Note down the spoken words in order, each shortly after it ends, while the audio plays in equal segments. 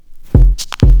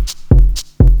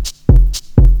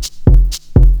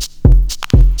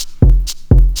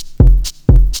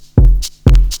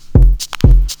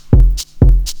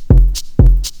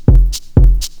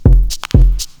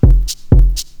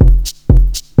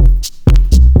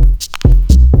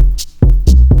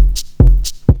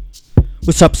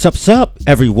What's up,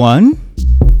 everyone?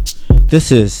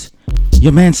 This is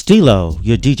your man Stilo,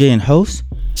 your DJ and host.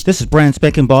 This is Brand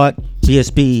Spanking Bought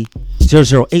BSB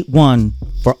 0081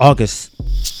 for August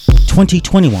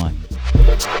 2021.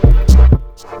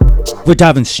 We're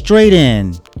diving straight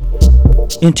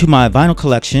into my vinyl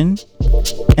collection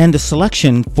and the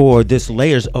selection for this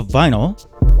layers of vinyl,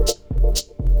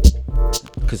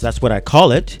 because that's what I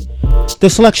call it. The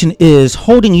selection is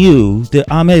Holding You, the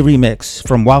Ame remix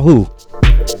from Wahoo.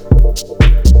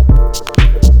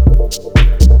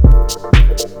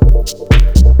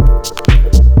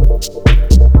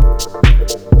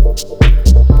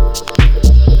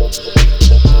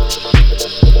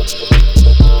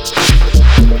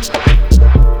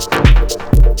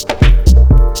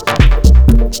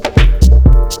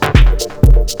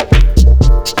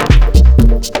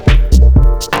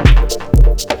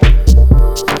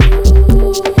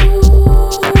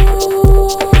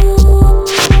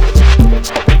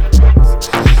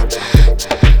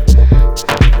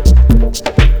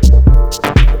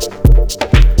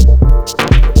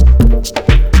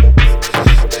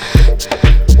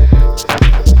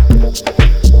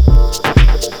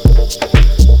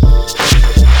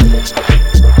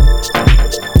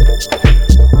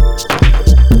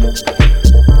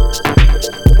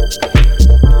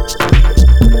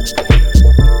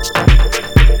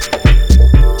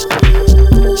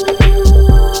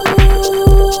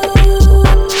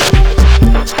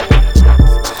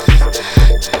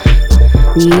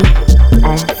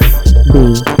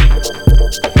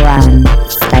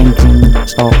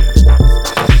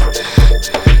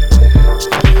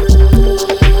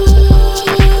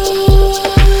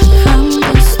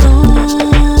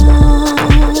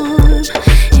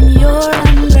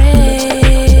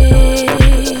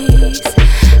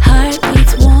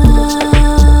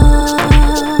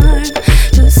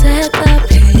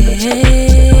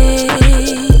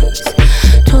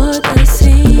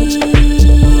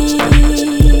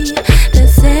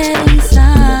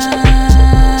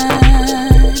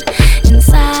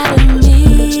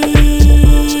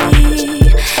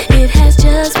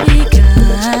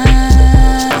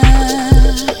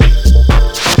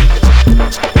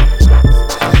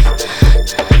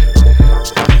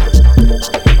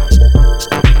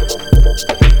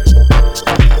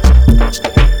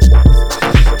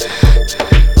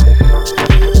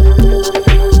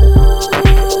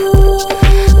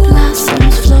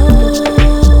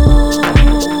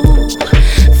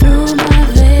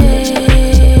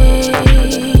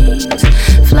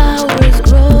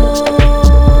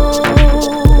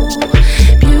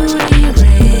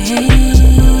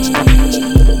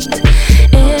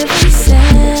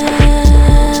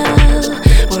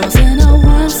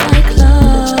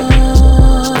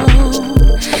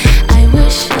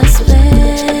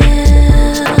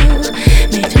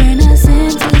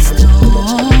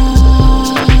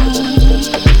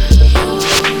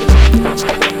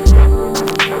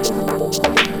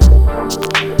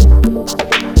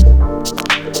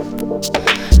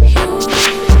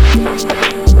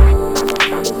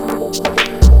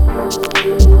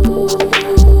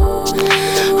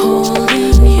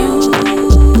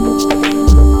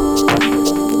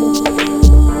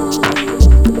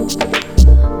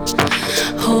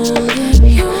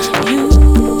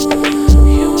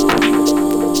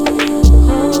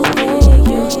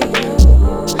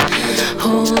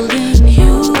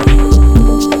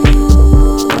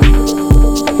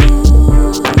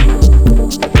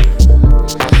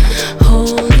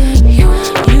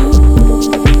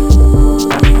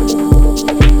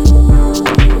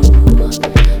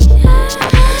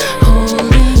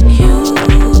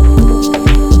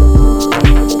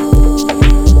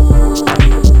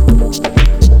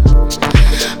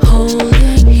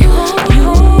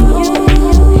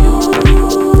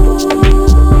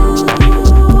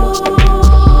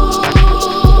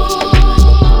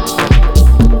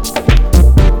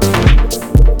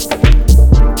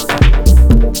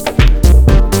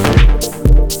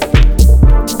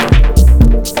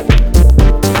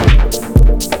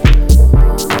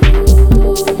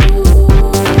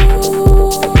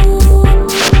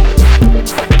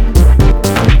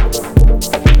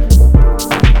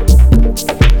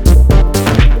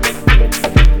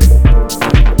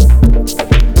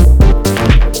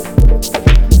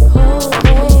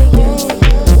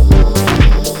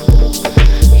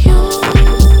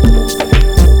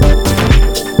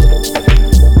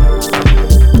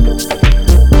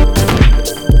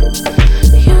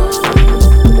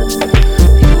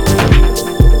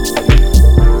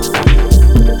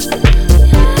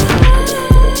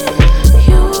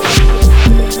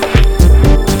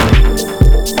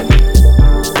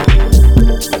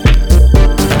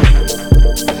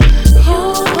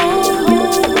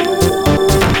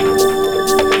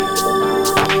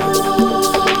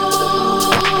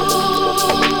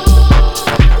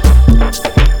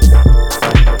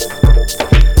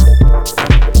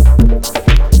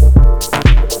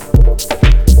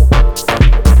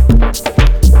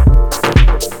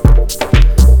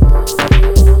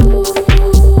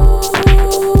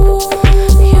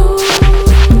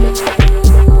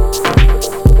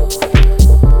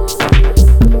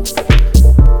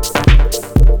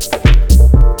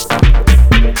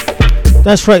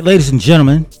 That's right, ladies and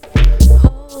gentlemen.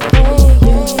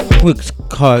 We're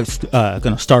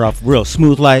gonna start off real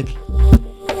smooth like.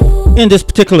 In this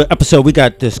particular episode, we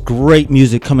got this great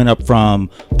music coming up from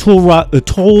Tool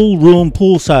Room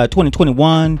Poolside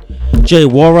 2021, Jay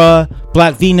Wara,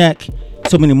 Black V-Neck,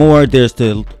 so many more. There's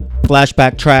the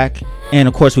flashback track, and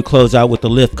of course we close out with the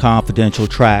Lift Confidential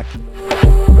track.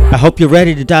 I hope you're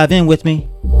ready to dive in with me.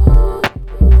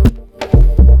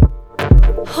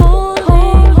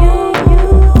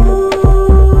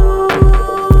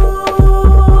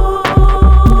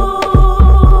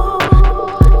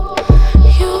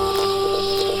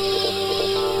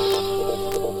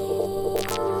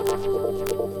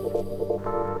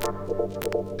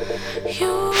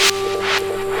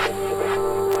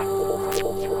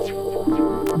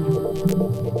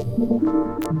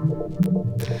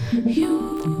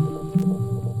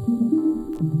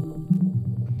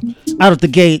 Out of the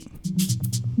gate,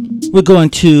 we're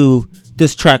going to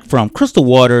this track from Crystal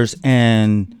Waters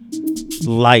and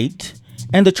Light,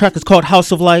 and the track is called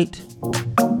House of Light.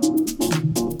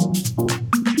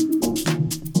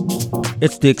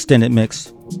 It's the extended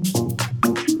mix.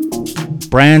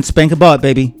 Brand spanking bought,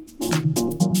 baby.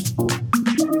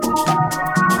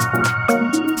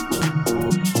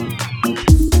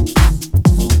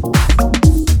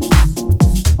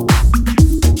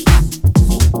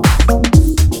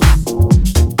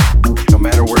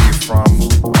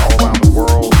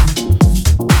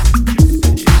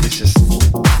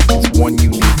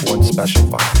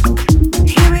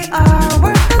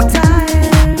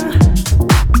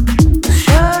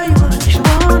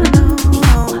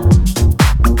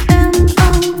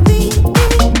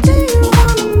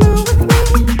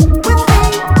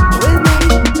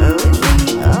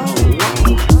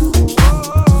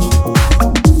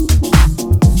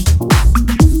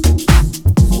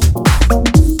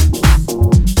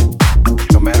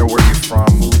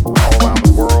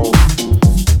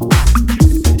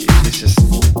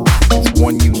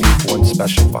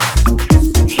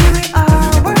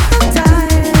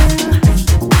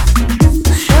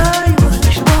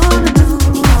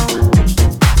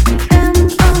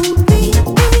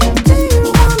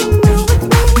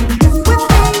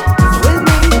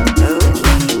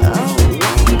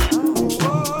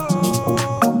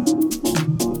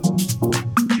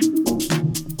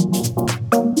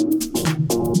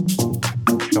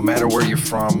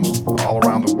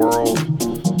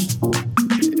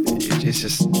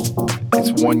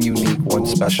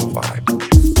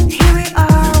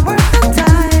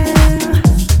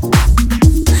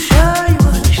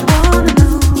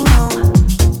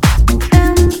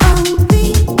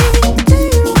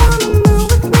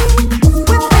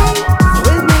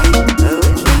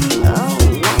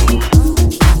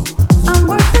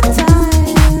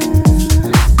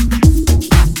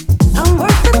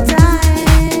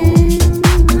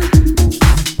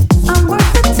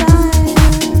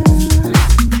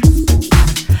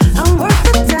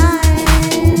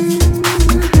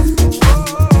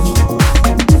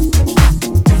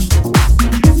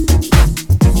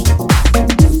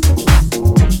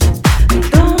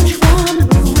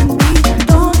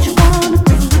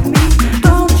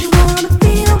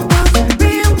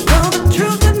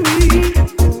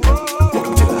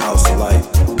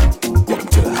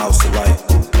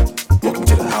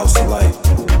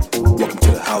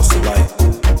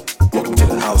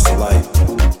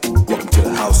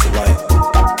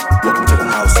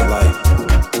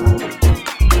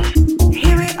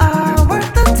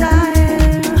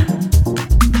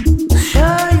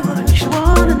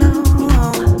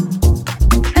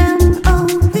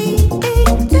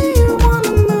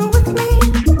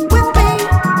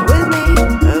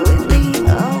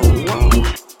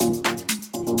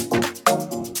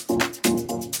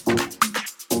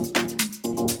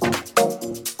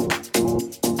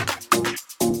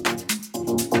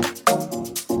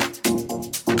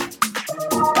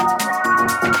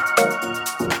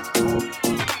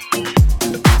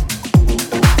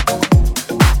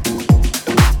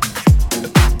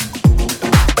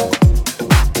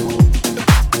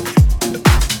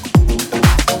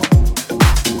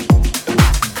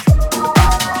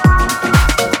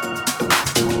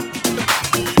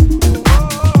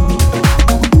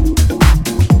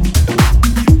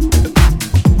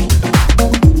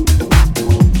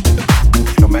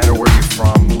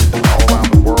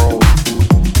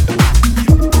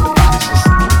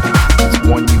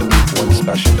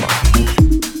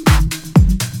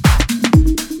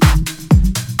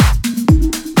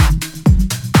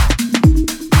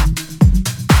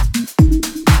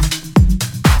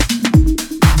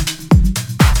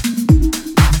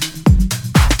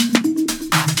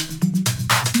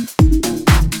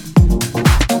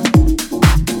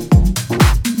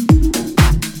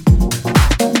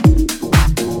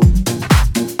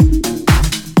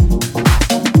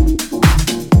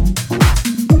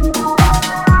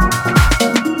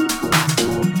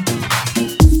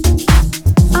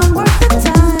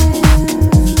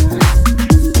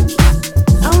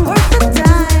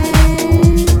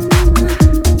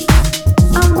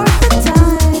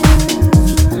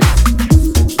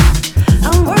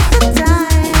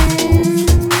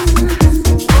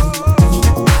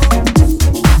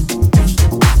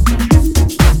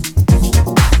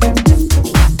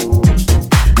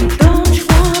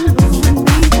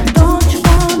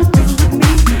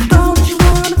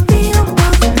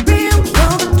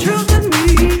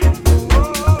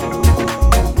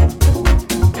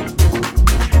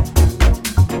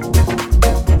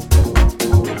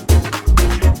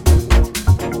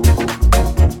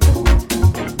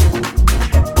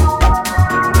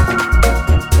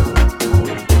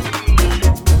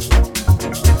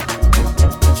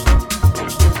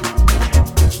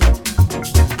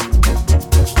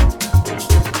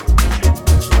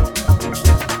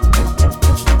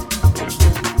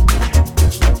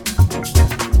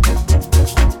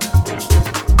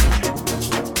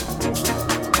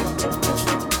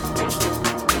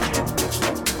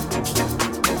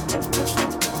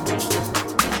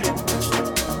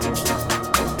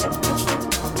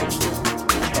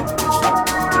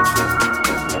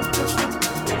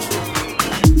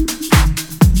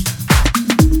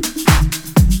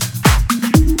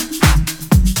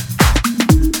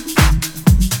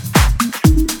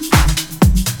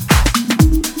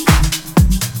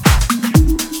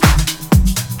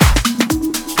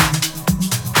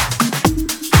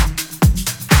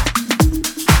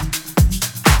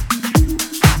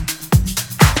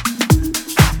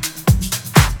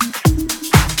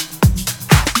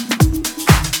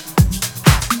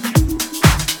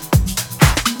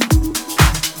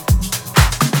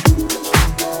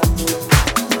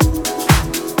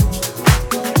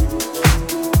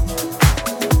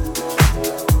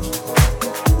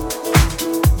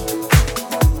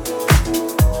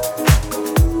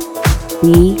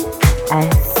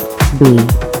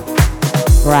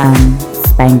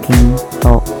 Spanking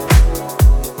Bolt.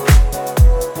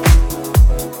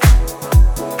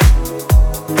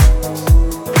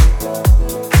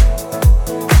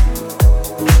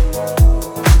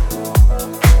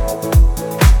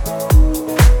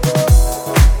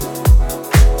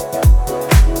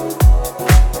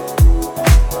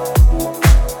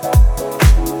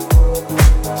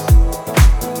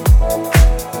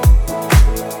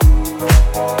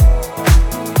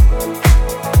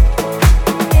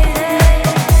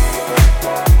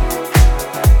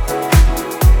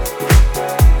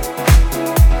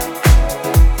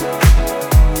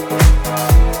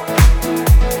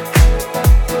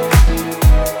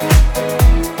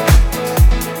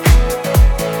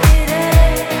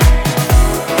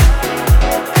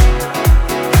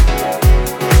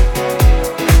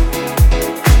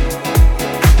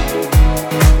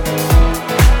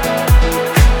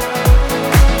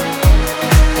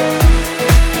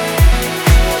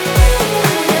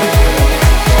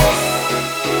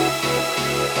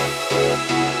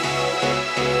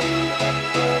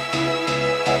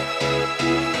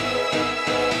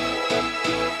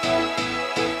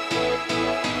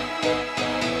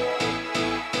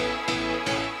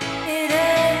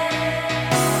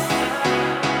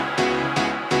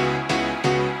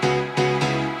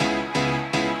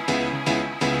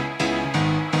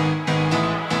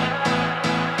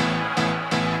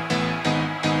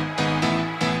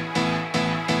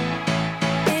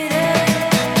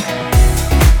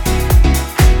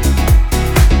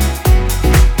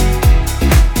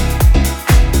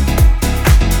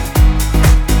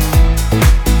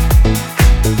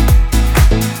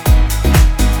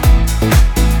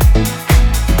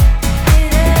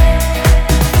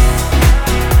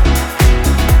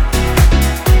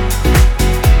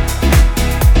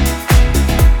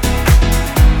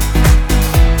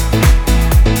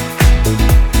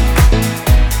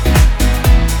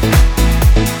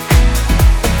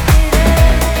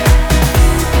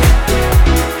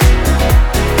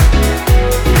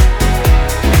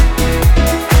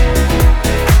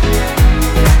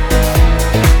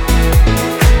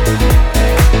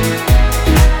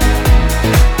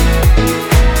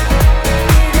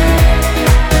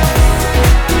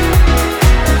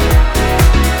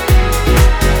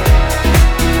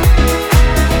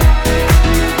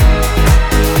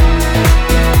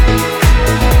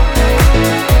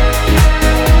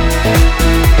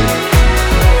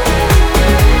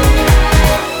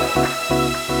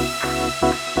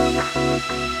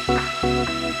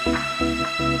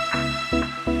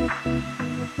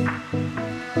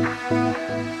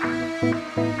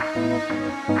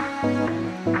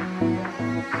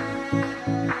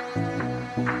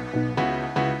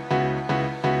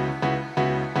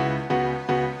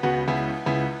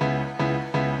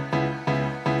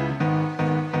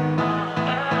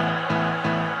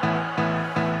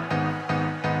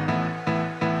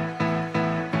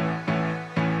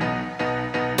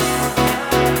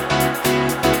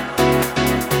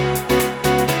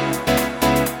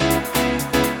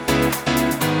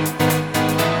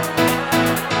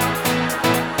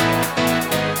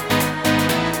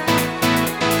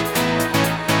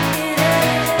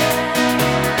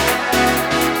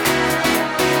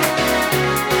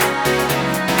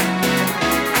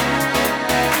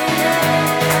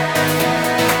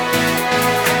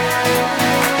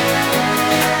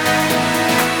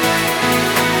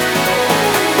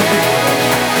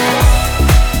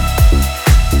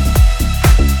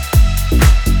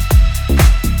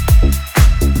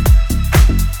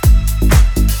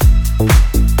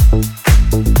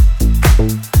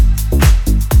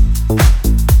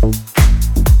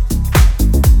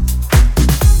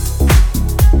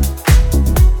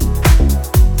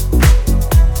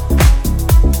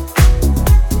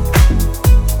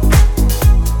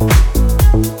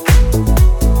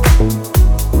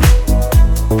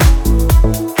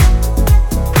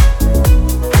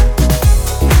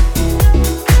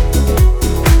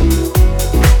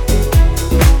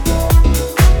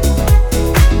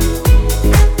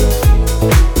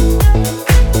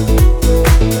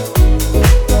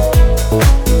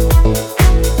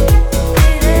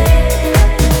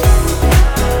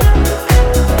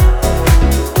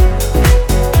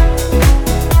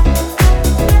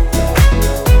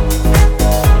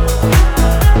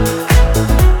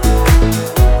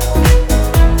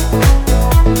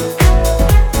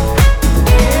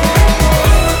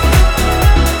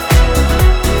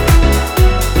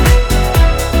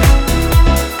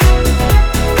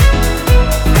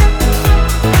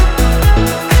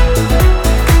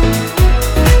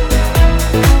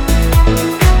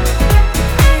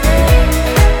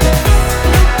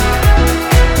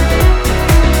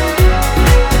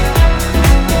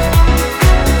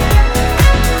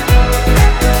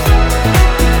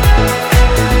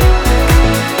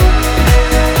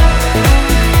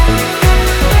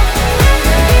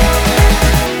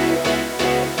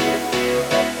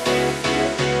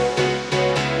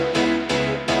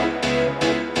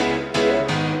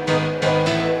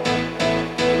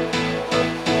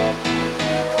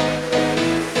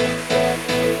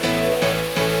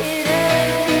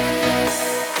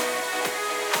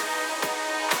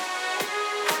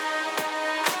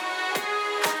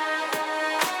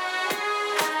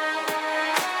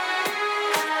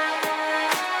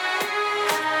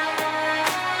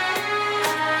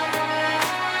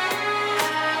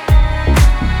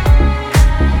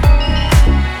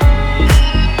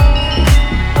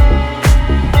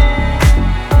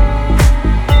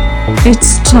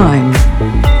 It's time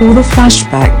for the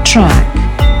flashback track.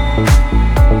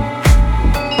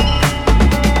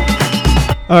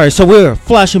 Alright, so we're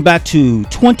flashing back to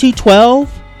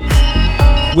 2012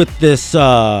 with this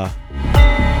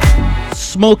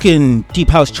smoking deep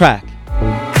house track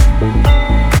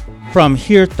from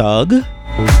Here Thug,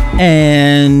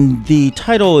 and the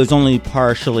title is only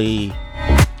partially,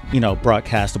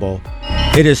 broadcastable.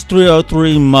 It is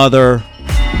 303 Mother.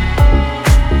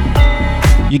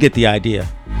 You get the idea.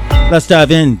 Let's dive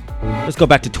in. Let's go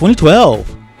back to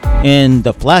 2012 in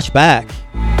the flashback.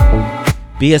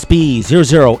 BSB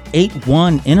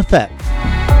 0081 in effect.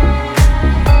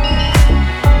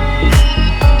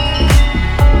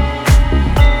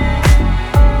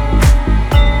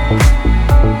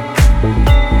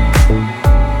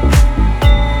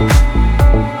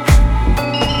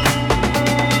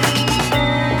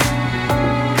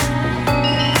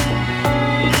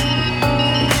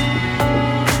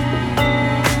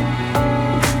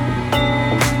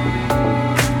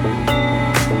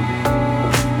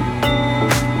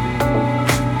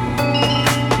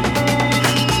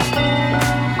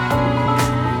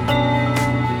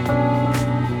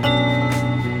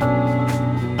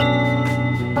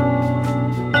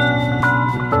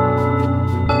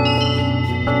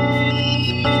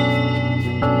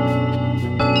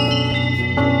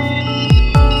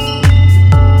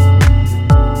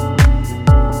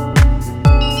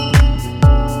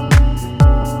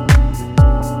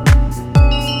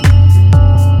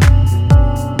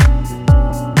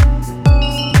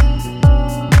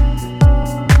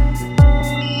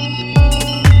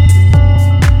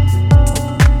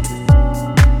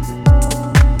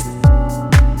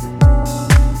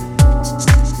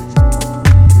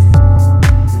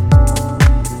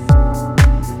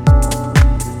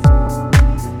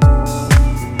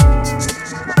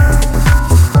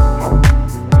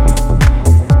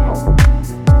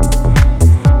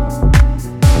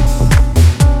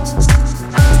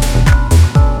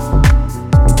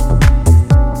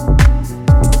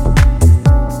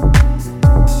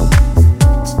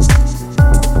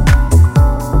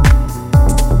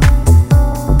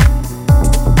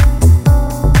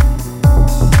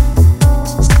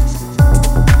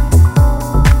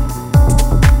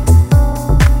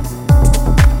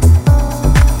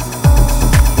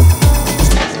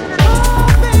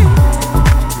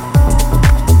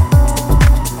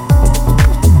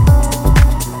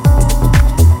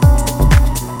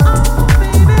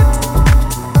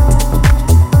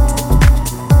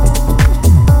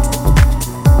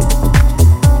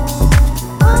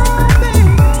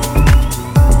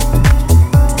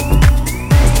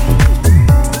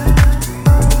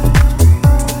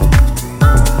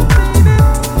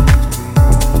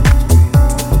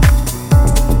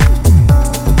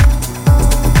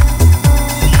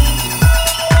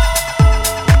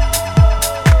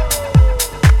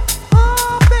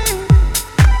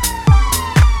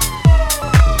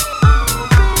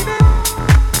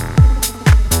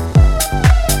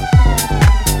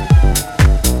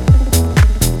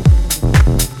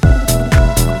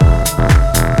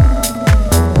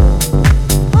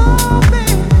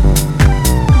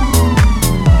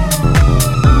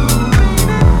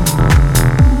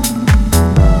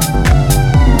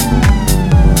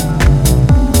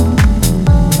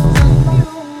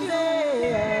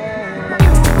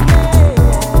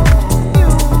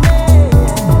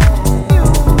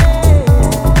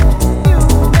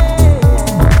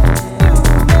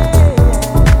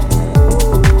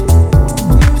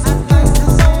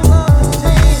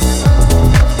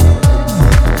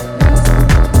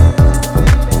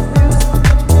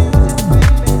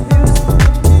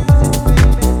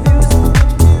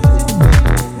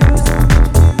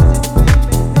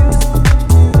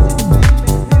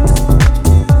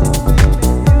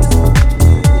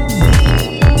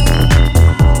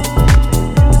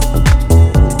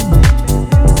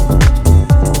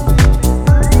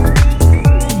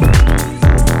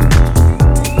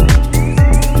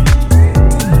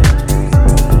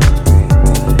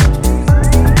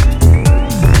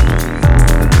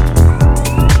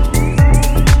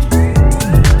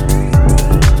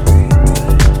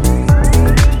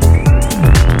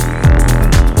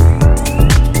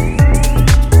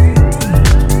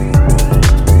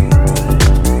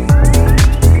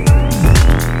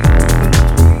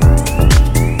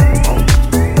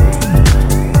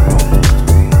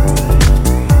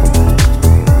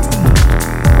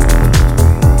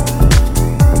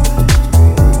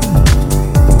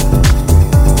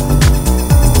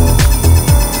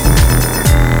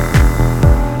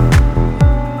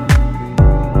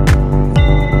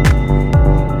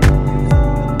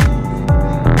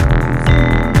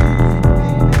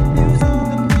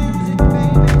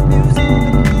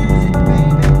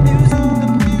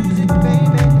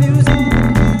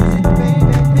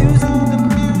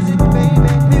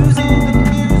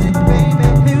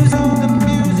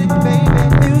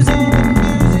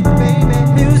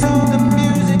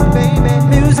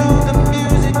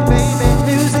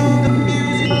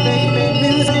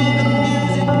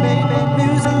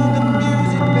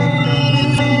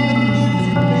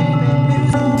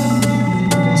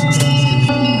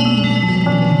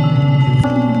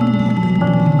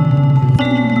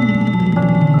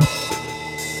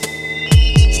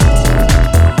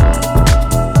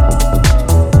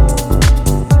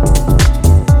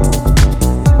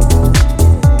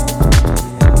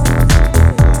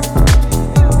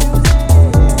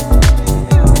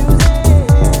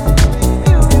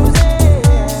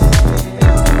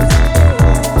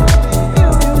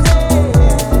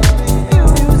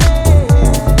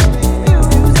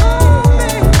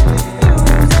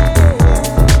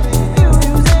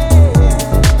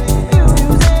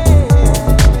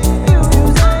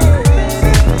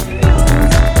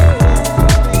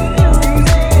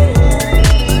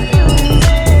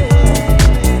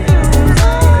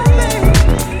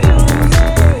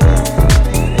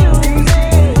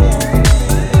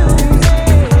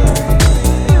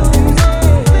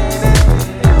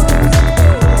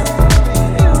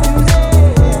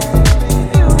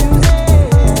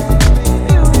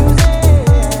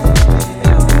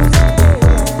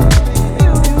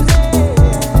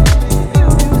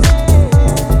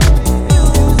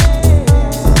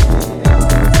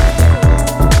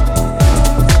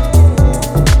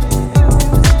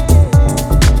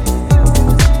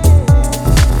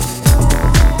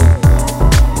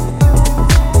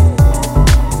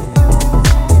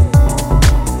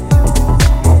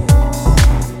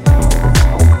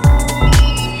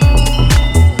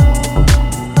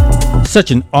 such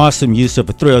an awesome use of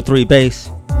a 303 bass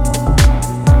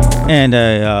and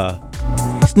a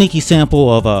sneaky sample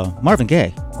of Marvin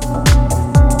Gaye.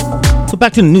 So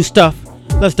back to the new stuff.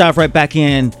 Let's dive right back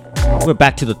in. We're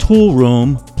back to the Tool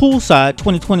Room Poolside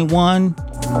 2021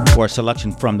 for a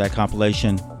selection from that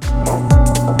compilation.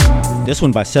 This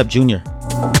one by Seb Jr.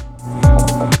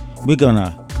 We're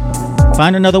gonna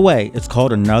find another way. It's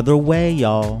called Another Way,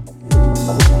 y'all.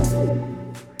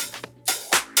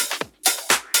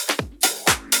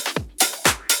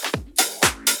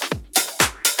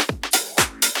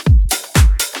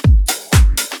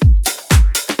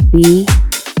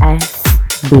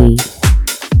 BSB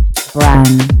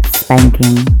Brand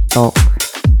Spanking Box.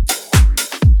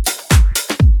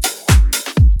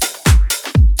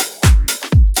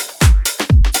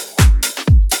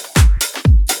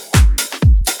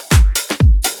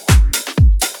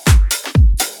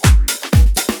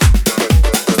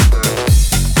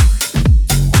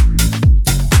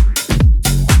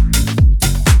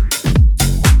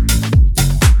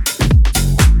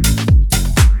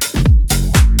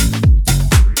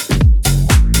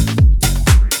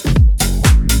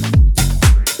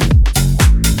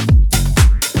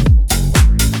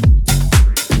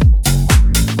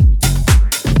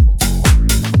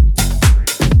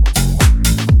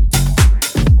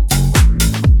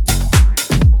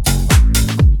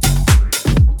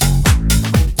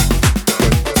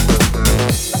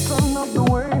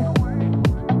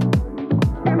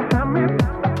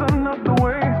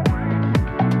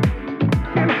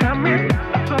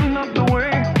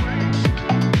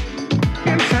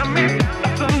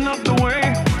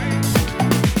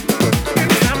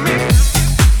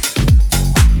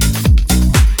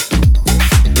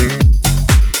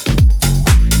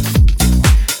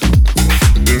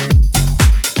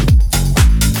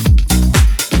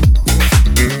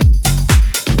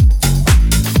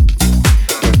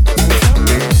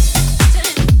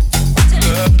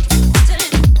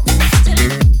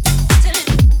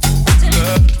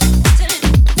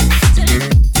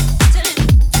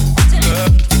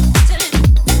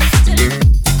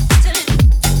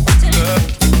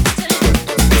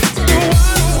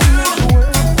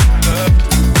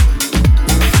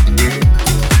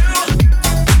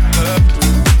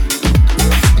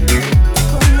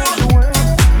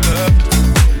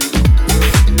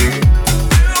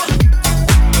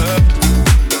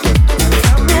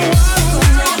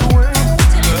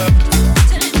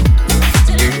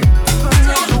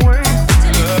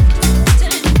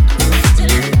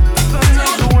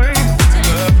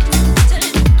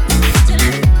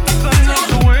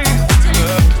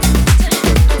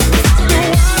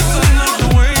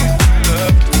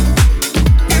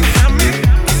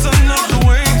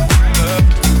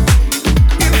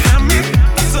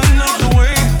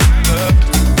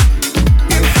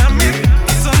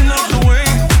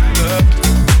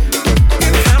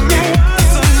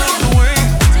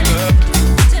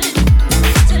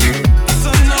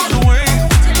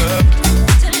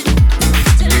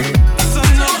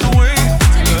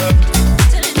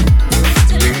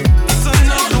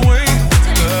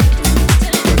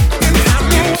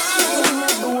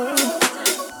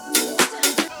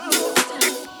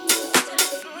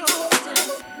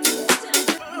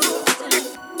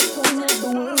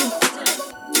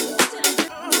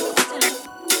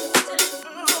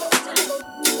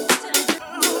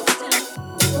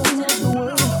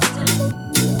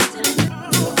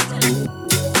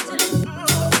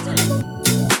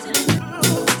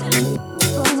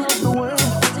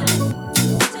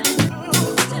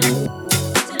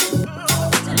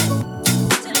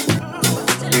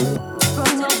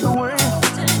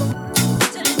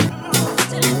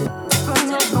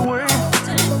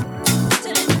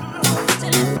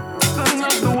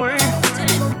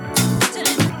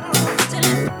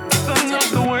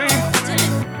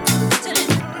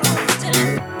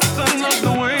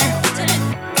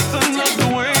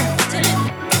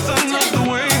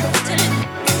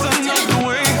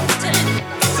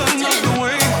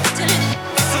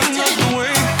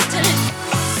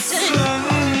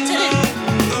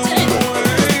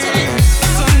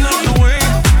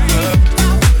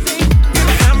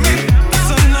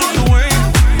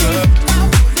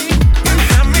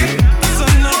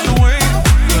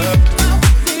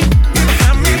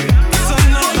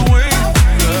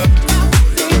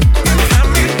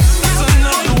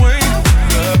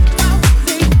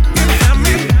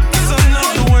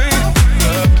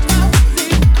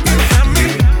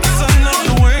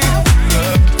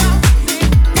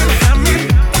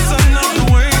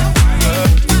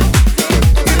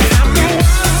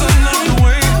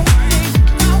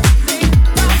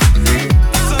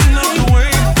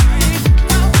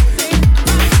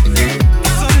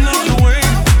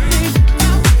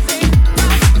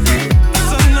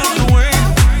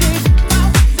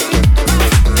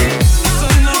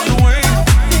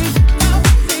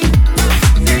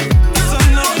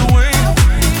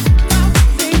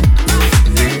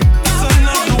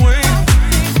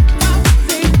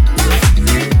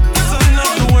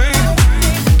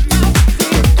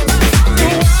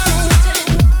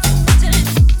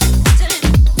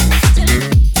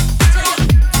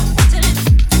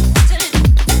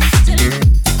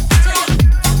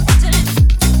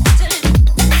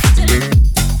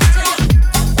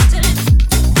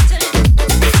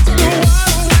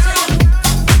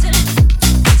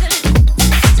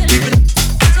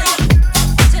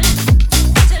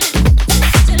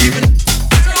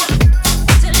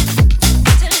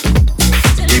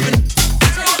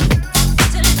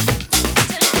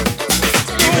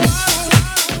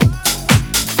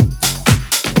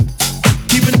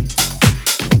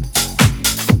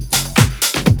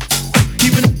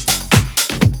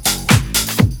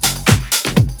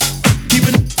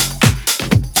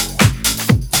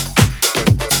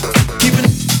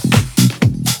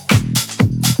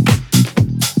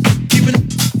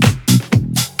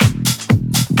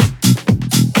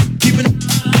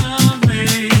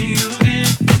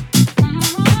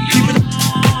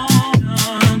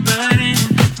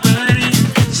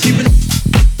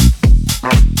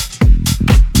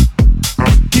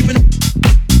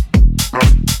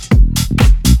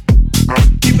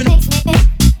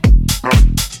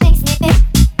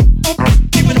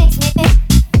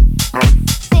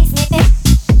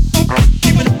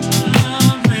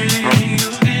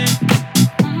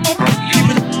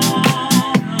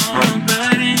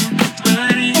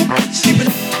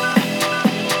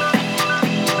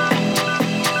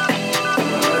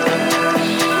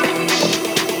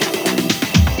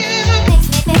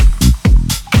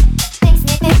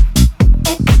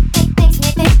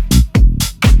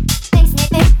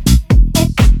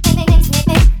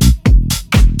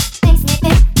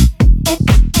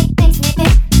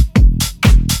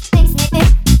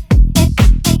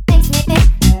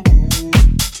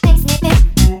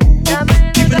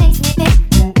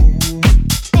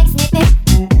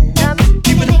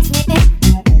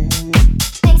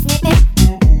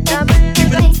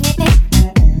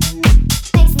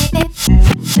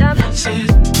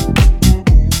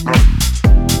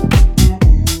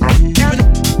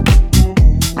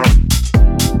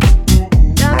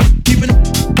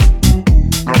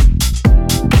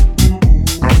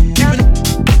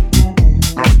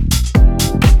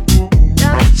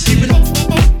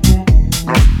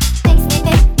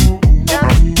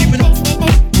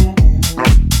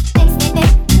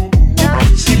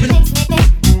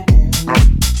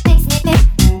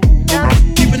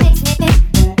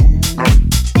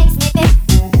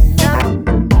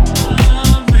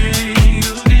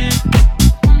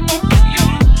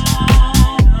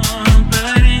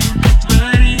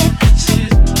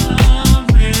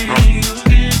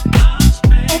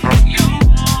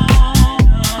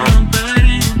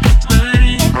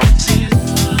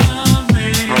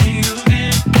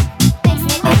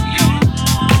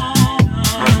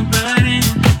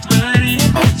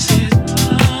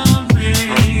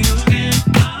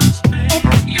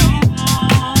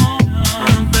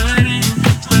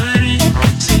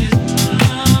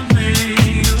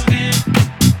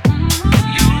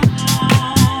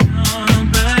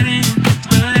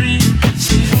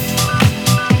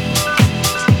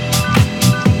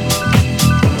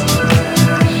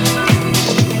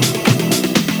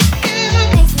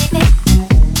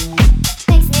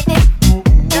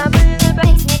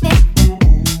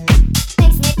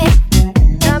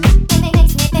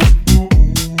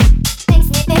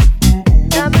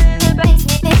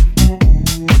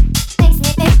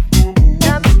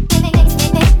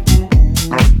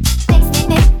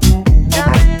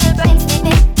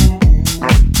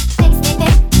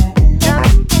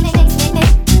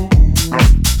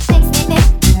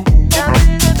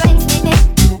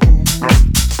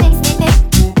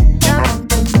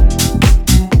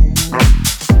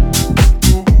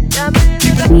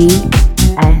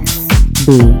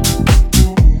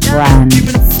 Brand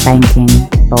spanking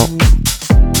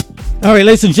box. All right,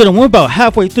 ladies and gentlemen, we're about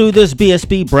halfway through this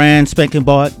BSB brand spanking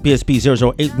bought BSB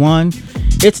 0081.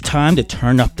 It's time to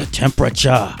turn up the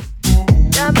temperature.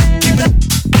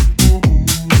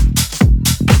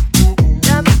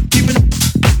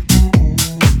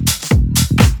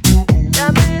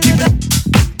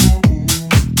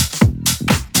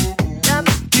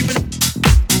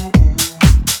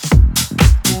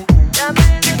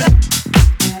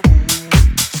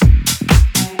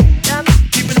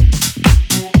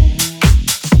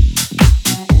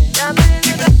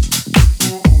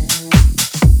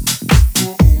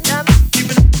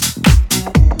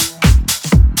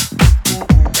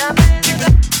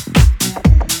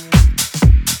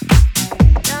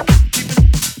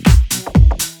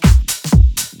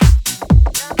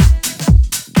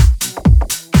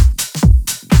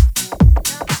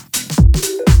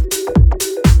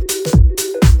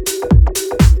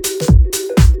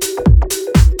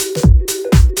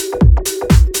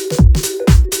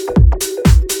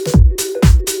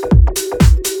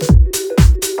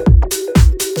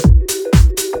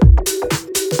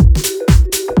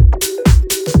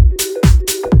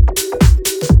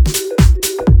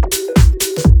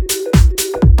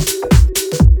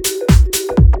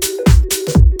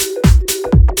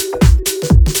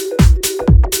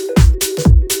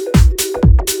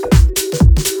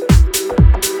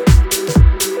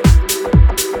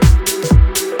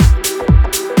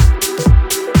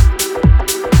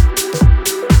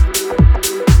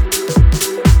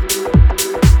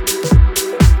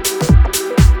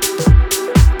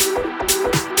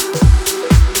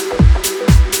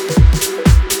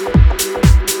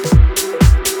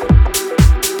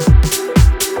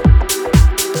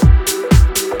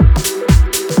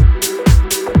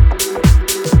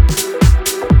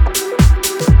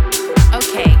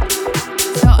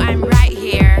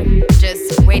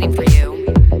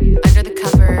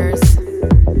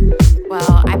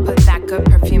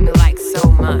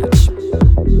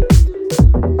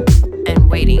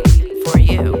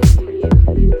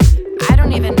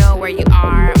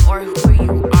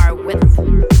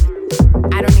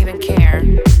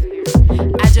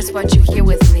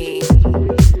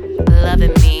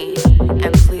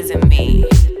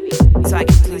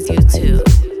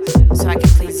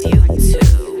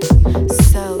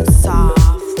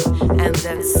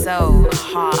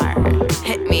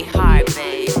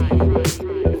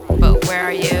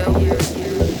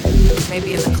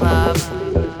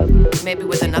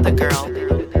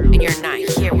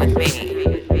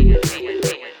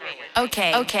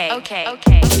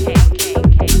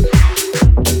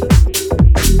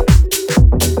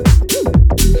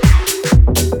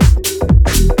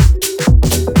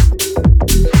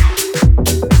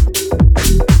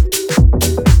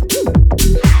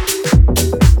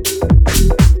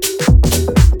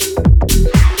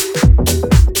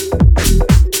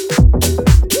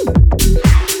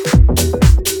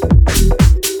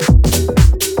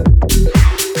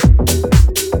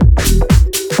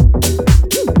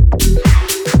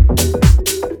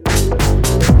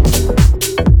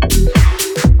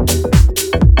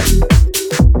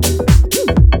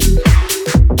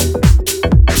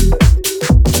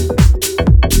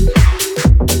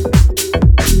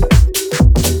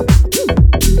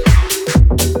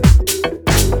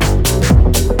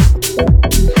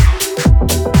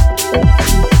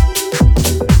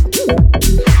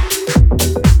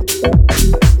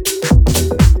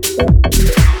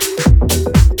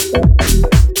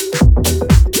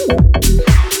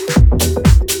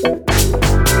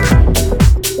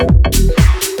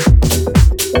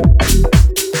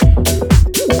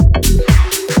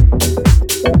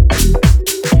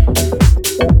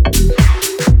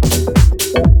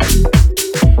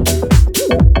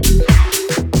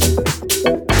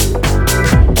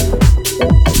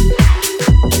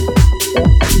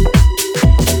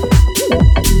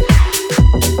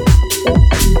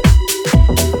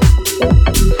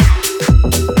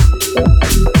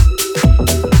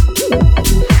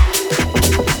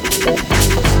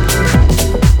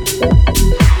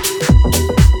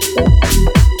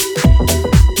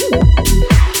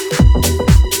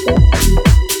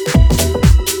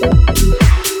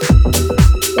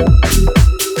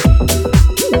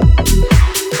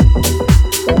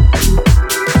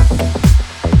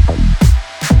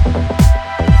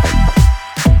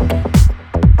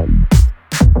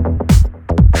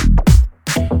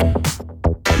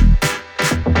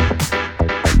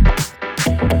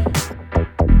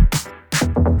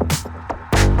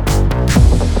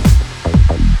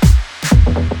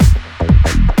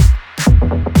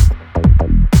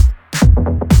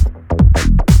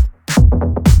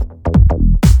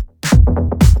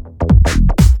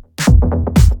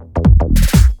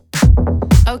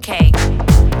 Okay,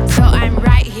 so I'm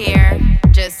right here,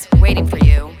 just waiting for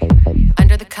you.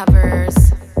 Under the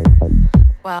covers.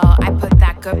 Well, I put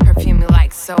that good perfume you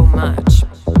like so much.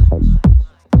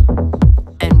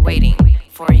 And waiting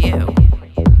for you.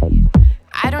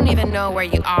 I don't even know where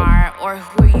you are or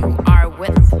who you are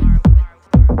with.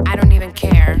 I don't even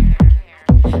care.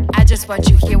 I just want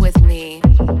you here with me,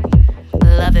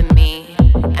 loving me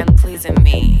and pleasing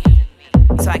me.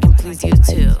 So I can please you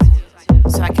too.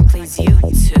 So I can please you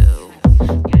too.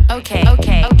 Okay,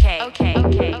 okay, okay, okay,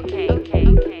 okay, okay, okay,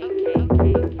 okay.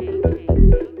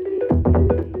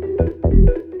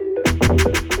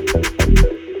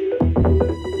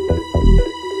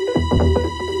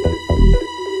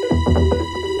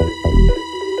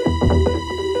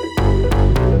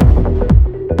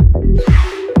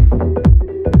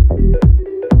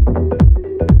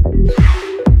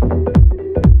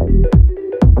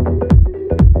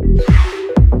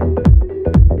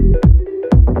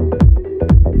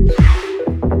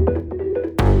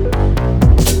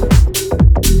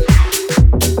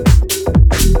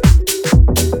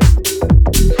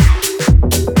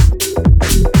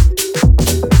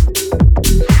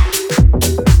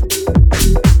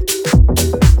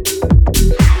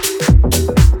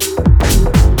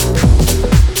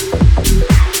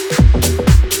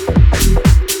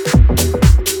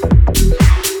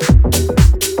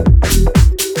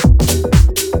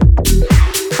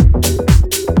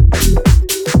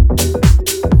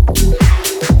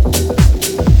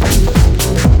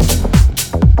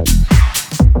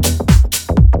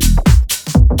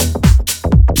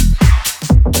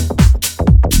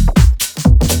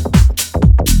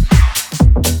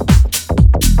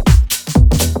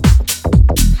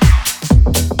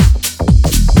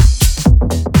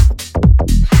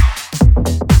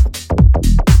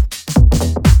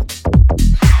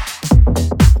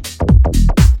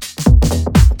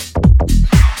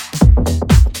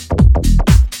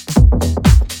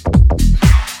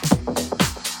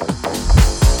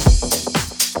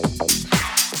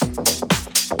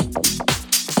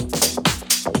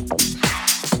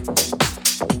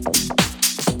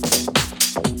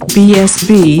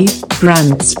 BSB,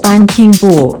 brand spanking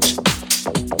bought.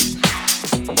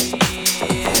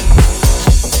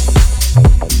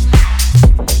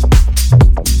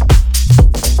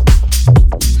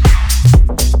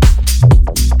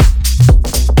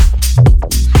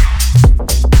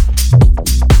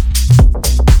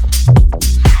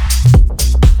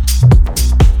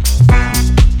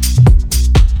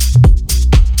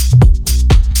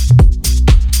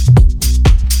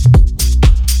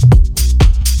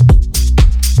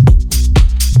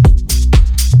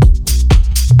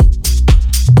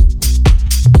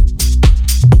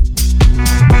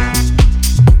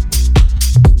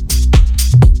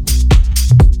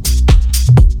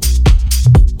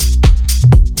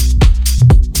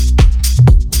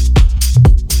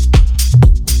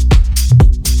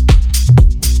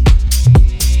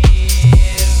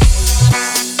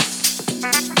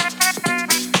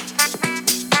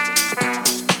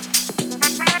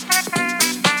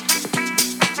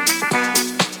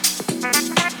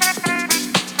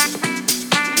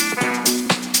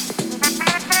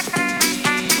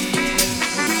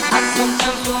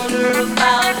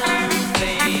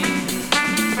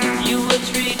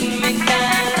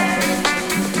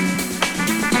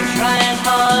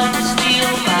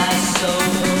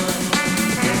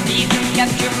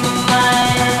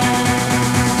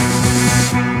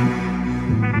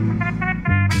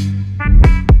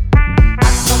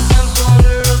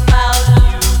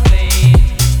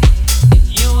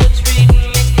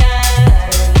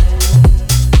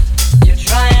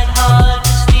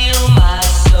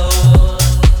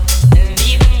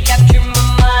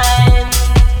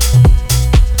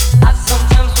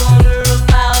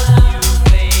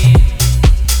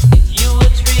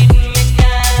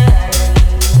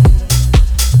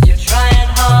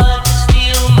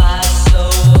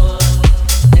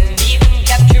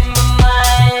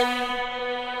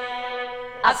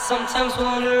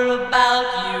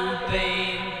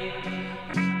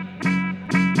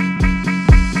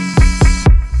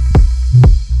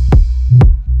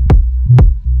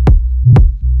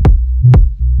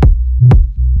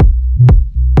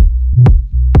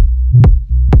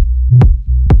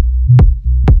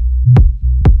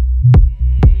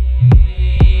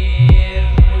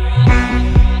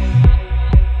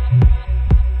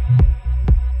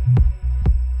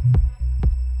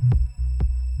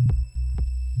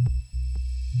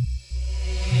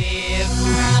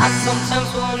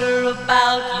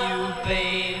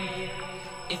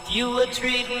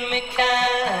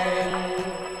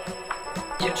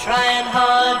 You're trying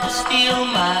hard to steal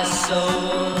my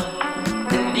soul,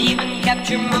 and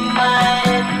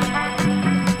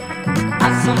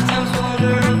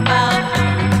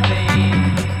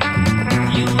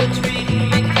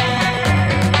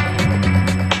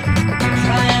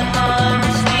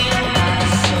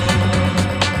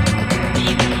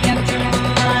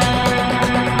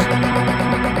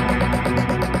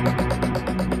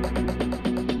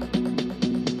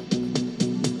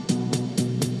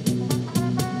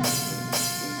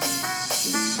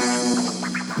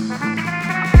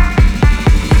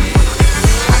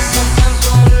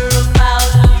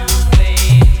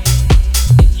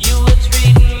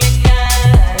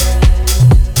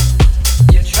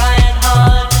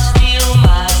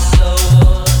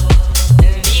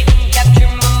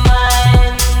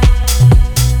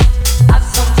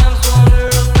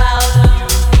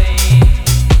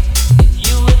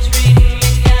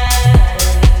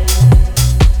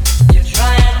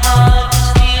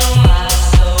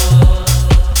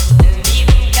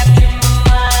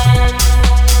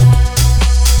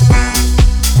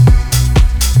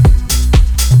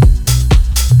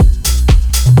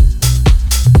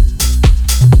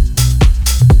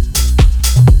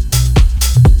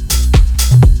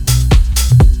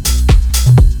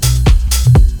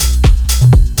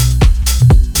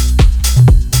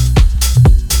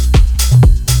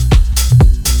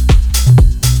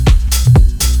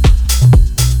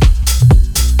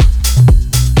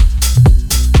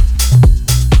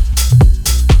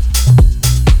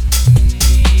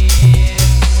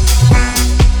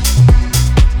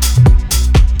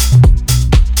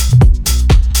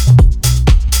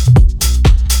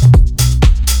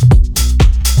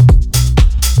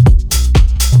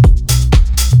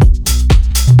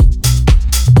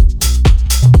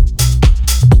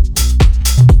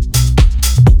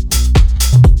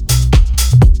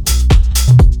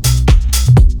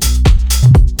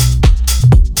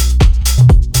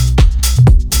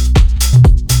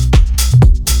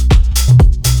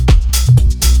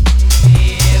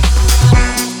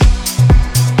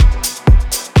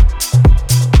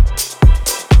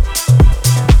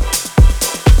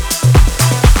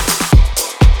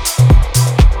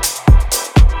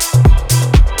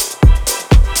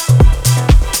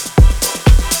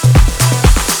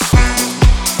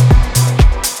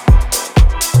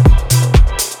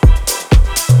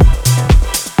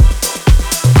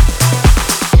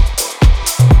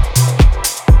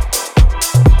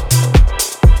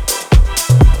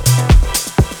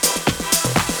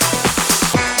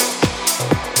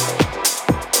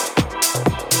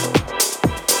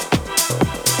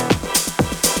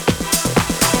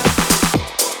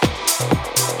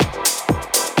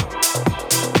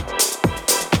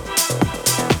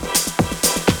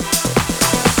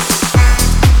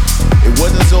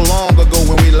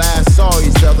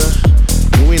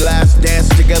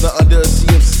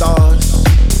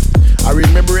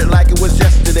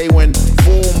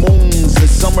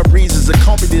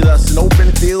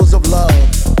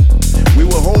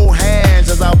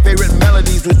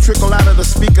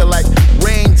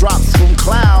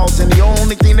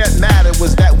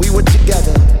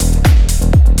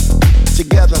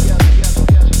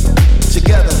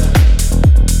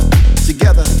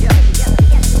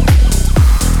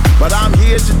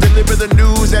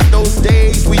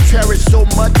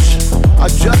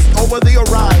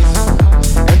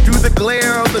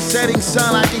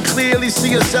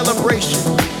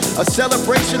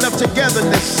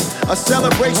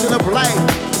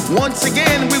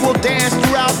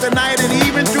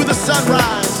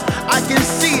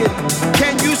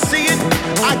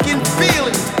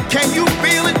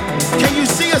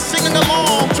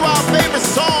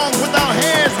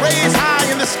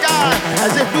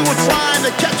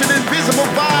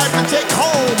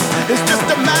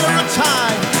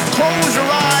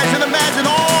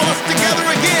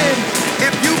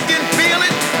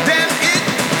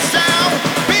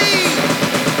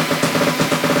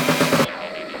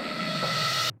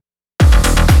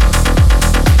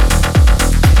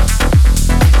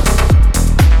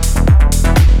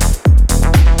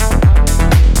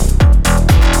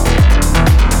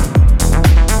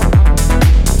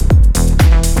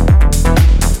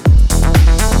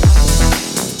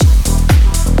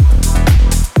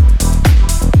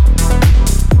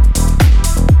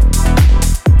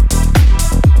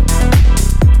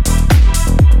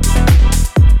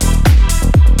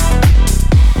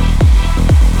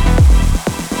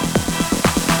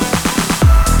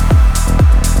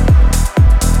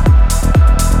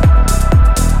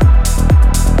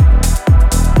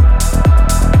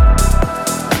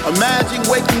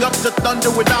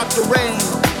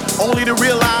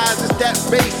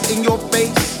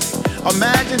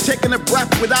Imagine taking a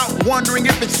breath without wondering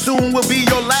if it soon will be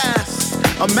your last.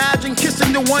 Imagine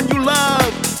kissing the one you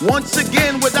love once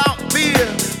again without fear.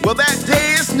 Well, that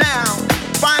day is now.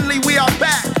 Finally, we are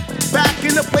back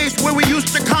in the place where we used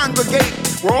to congregate.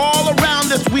 Where all around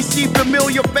us we see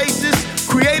familiar faces,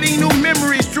 creating new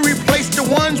memories to replace the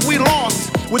ones we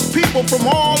lost. With people from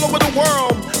all over the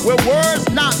world, where words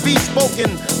not be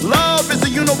spoken. Love is a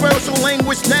universal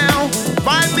language now.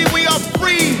 Finally, we are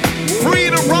free, free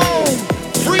to roam,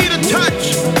 free to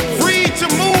touch, free to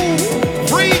move,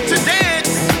 free to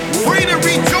dance, free to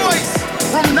rejoice.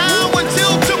 From now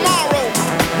until tomorrow,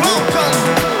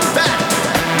 welcome back.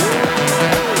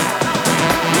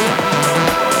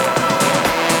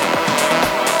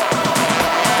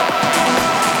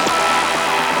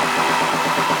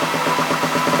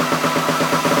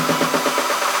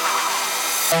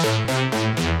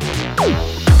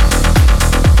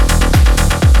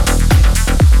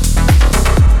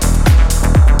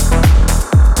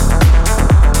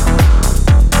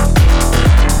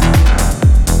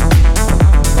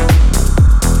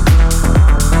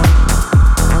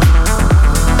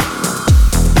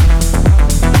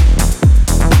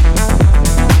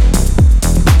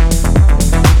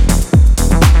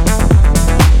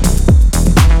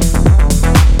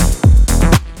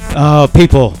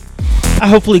 People, I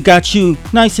hopefully got you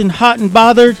nice and hot and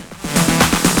bothered.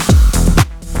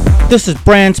 This is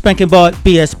brand spanking bought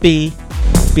BSB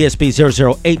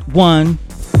 0081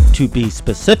 to be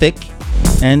specific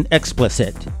and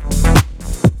explicit.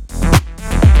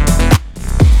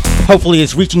 Hopefully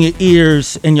it's reaching your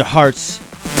ears and your hearts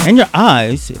and your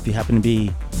eyes if you happen to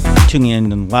be tuning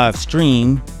in on the live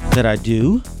stream that I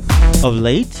do of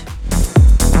late.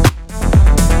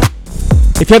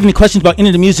 If you have any questions about any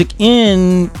of the music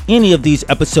in any of these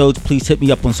episodes, please hit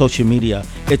me up on social media.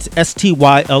 It's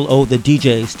STYLO the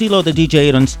DJ, Stilo the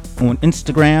DJ on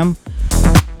Instagram.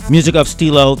 Music of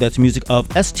Stilo, that's music of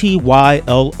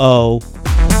STYLO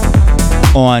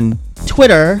on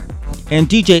Twitter, and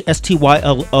DJ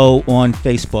STYLO on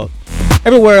Facebook.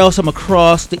 Everywhere else I'm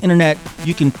across the internet,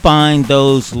 you can find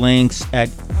those links at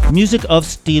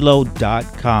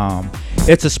musicofstilo.com.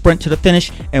 It's a sprint to the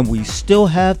finish, and we still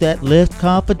have that Lift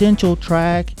Confidential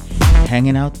track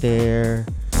hanging out there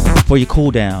for your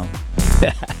cool down.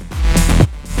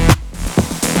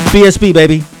 BSB,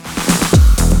 baby.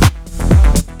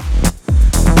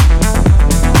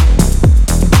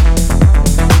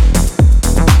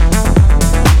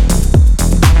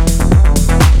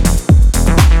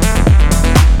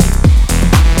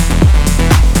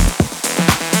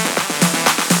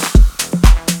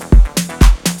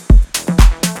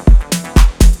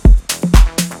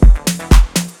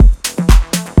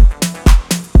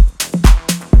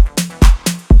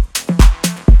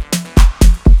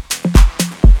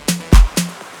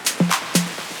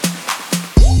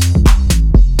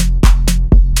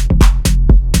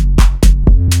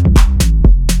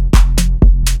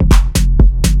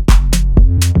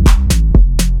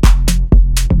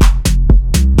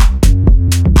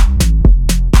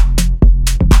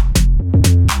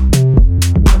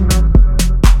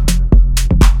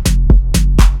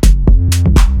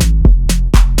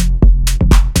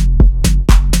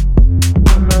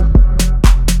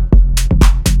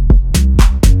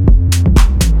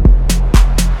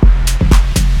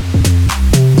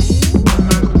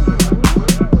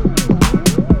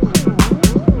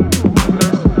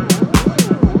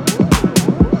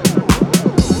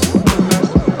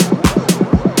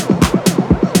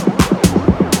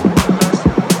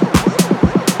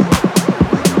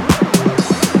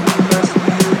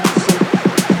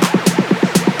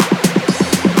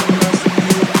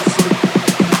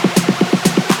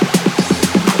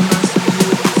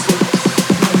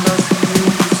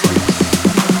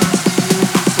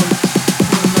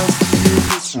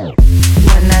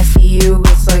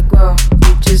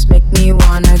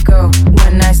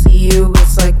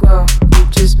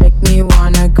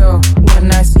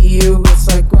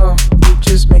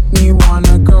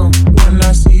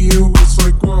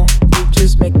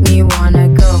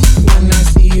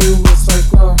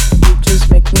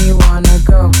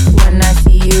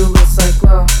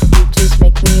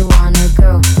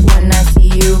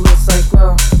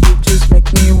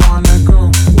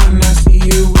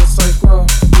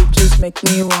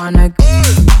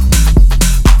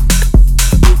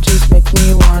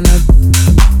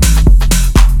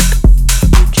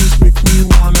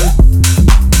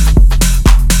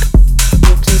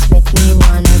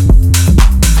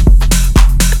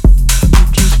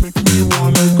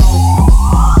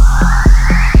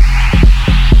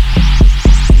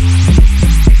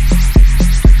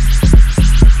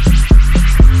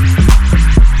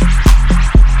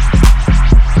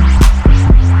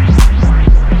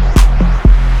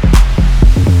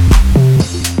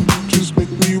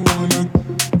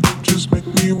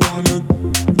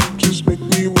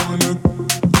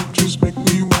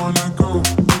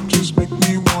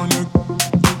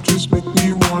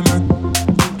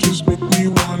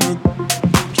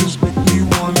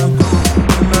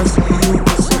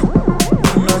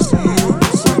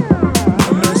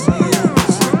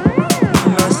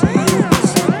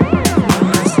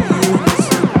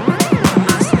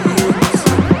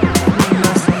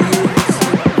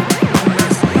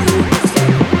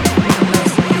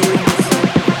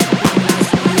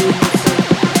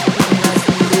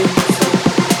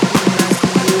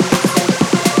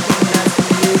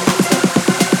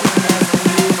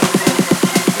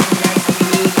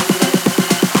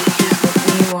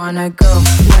 wanna go.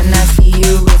 When I see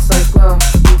you, it's like whoa.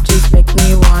 You just make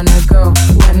me wanna go.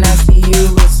 When I see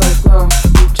you, it's like whoa.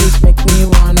 You just make me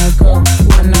wanna go.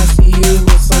 When I see you,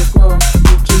 it's like whoa.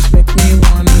 You just make me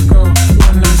wanna go.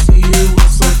 When I see you,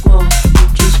 it's like whoa. You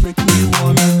just make me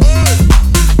wanna go.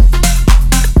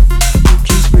 You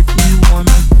just make me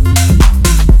wanna.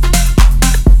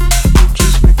 You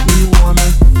just make me wanna.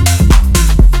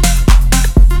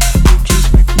 You just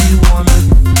make me wanna.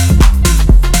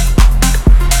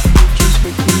 You just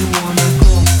make me wanna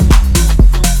go.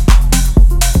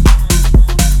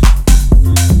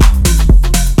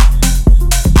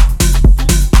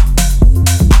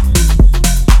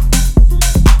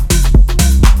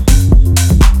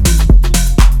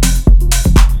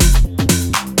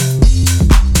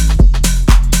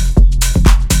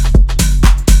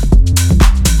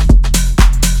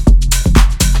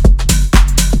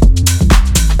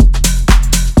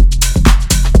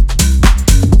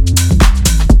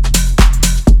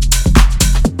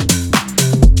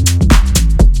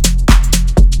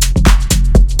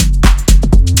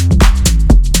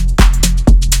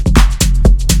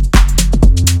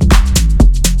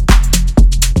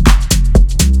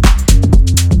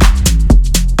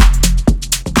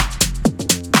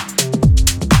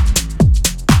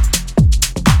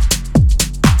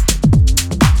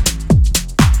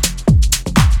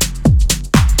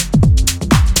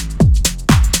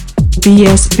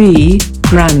 BSB,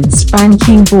 brand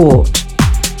spanking bought.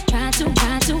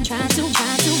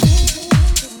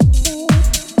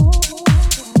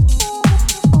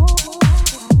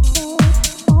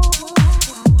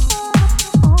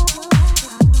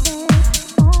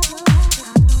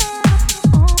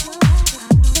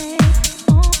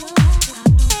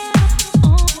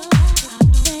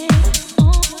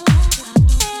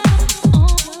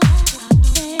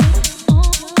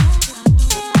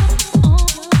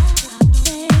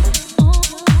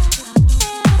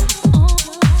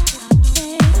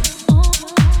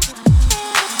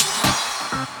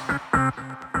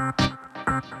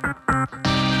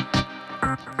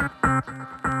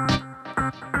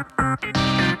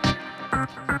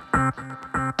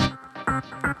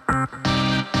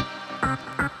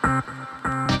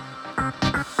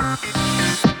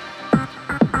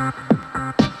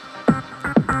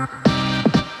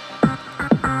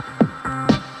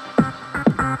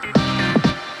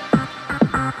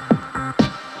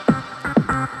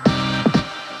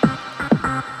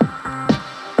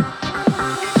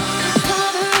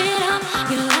 Cover it up,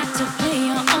 you like to play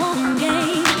your own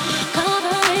game.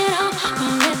 Cover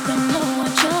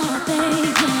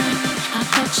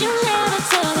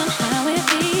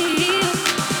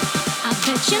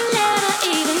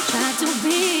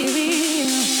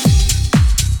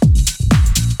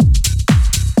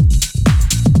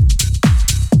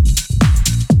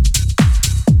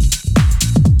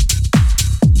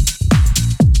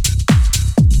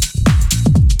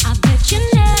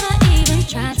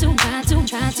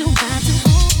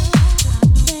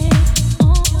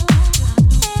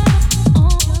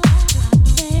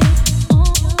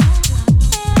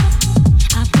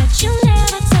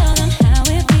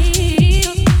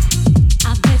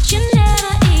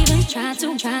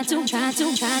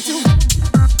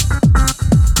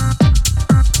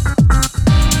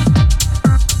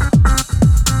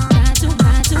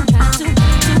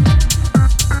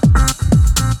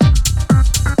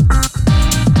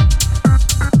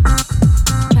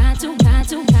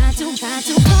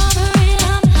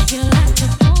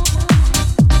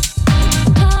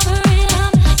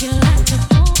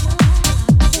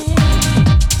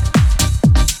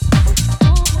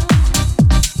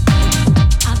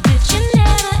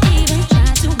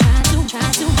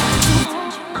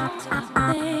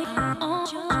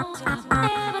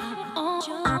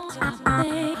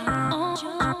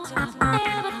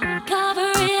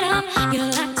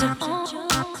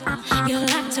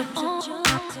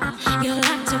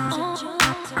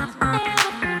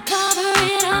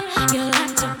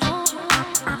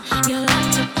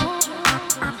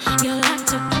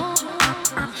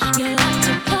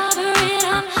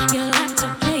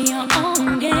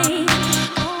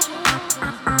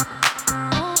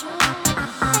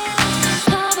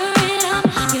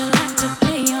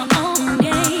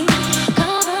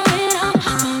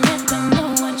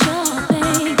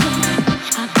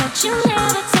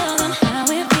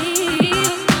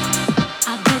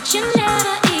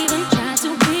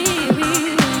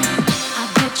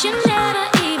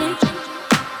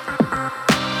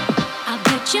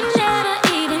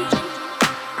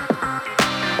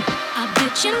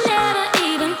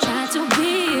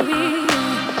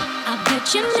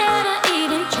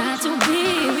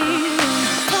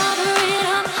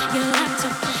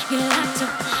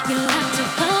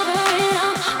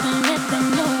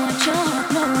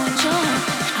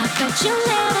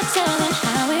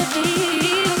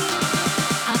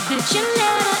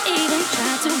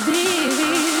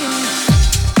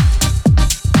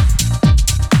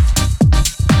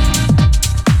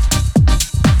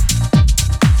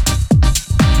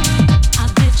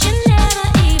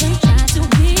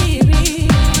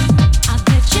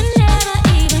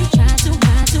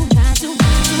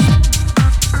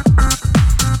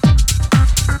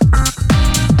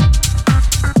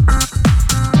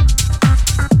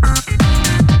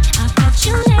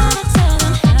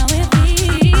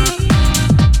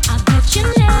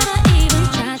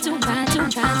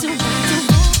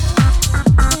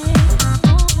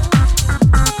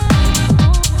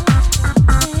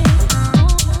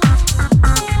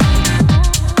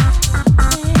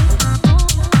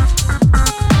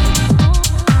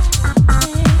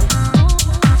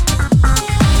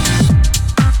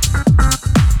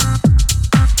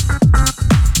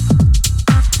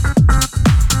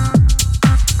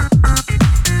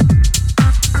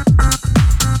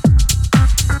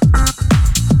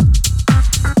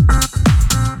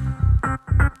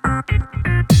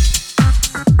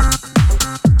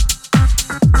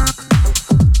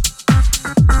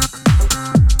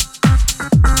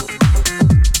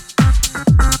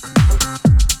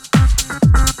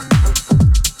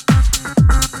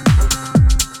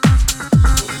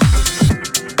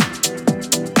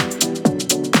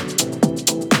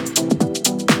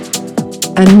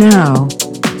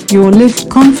your Lift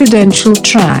Confidential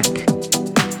track.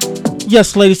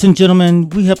 Yes, ladies and gentlemen,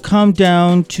 we have come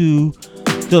down to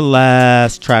the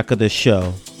last track of the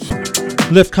show.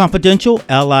 Lift Confidential,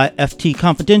 L-I-F-T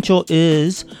Confidential,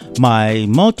 is my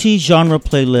multi-genre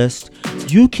playlist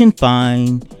you can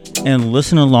find and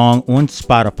listen along on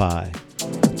Spotify.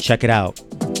 Check it out.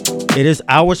 It is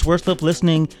hours worth of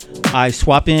listening. I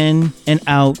swap in and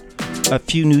out a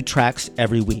few new tracks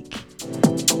every week.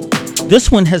 This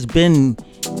one has been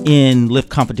in Lift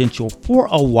Confidential for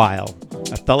a while.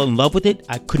 I fell in love with it.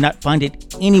 I could not find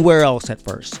it anywhere else at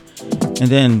first. And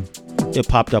then it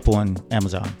popped up on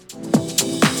Amazon.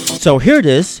 So here it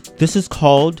is. This is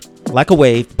called Like a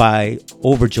Wave by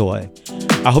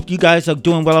Overjoy. I hope you guys are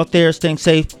doing well out there, staying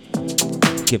safe.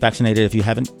 Get vaccinated if you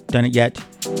haven't done it yet.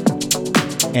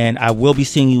 And I will be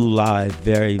seeing you live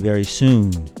very, very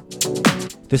soon.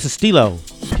 This is Stilo.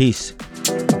 Peace.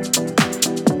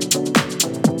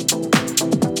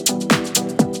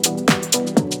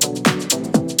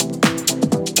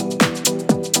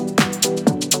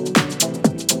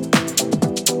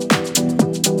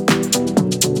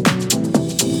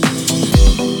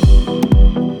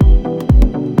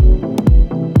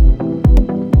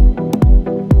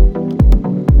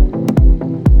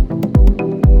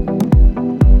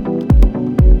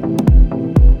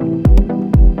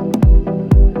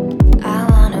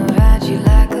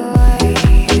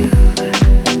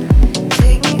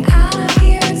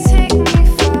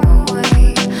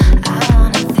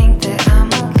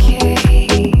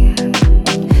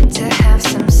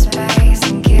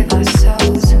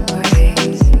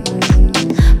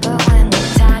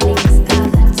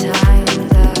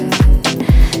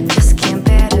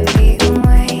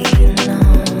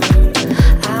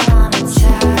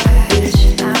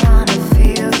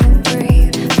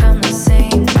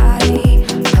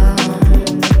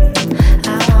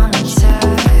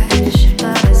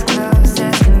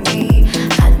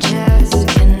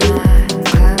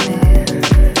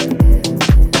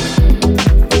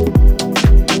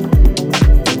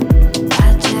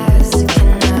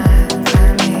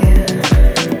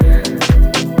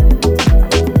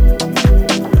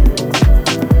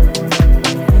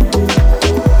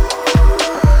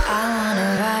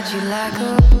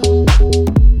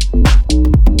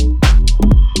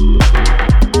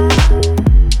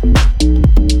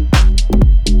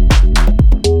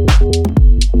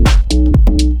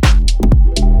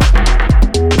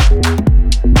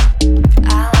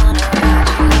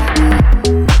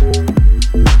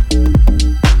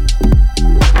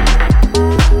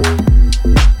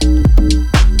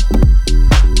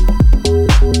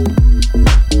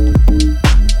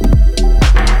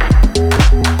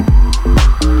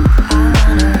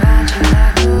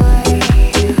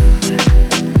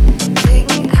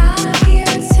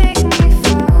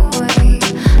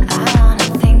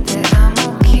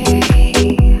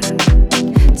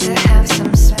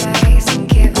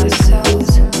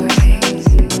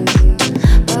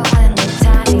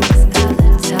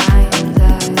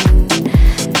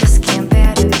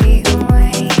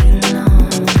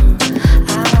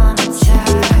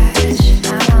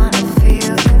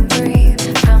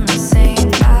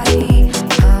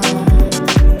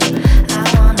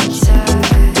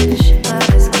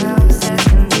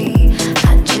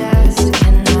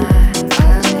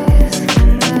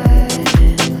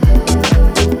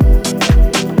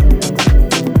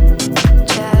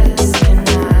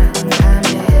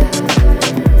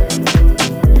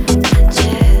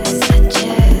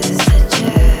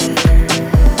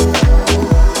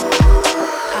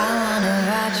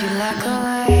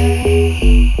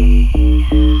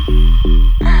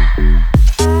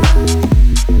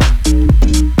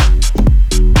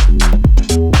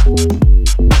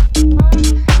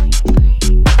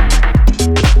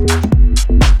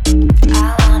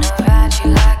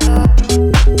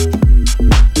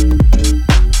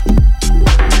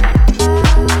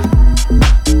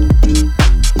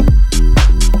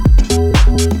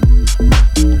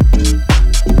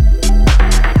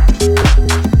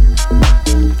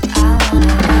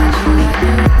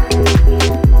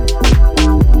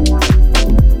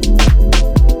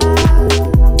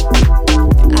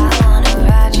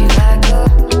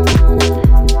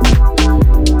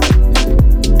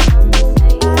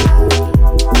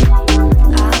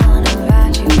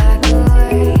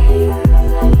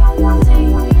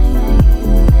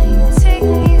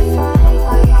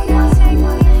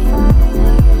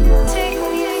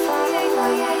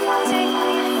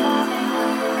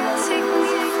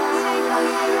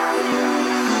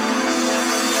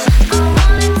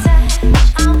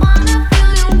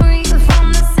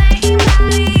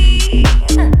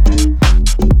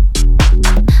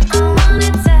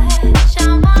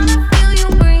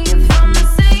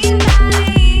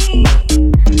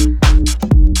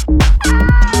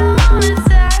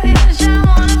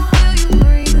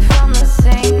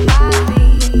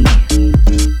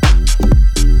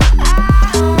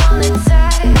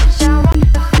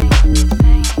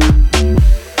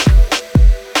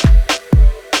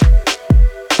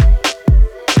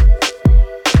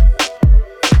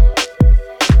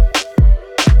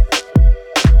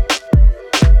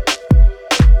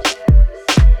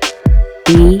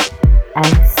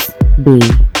 BSB.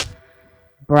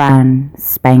 Brand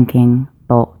spanking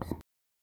thoughts.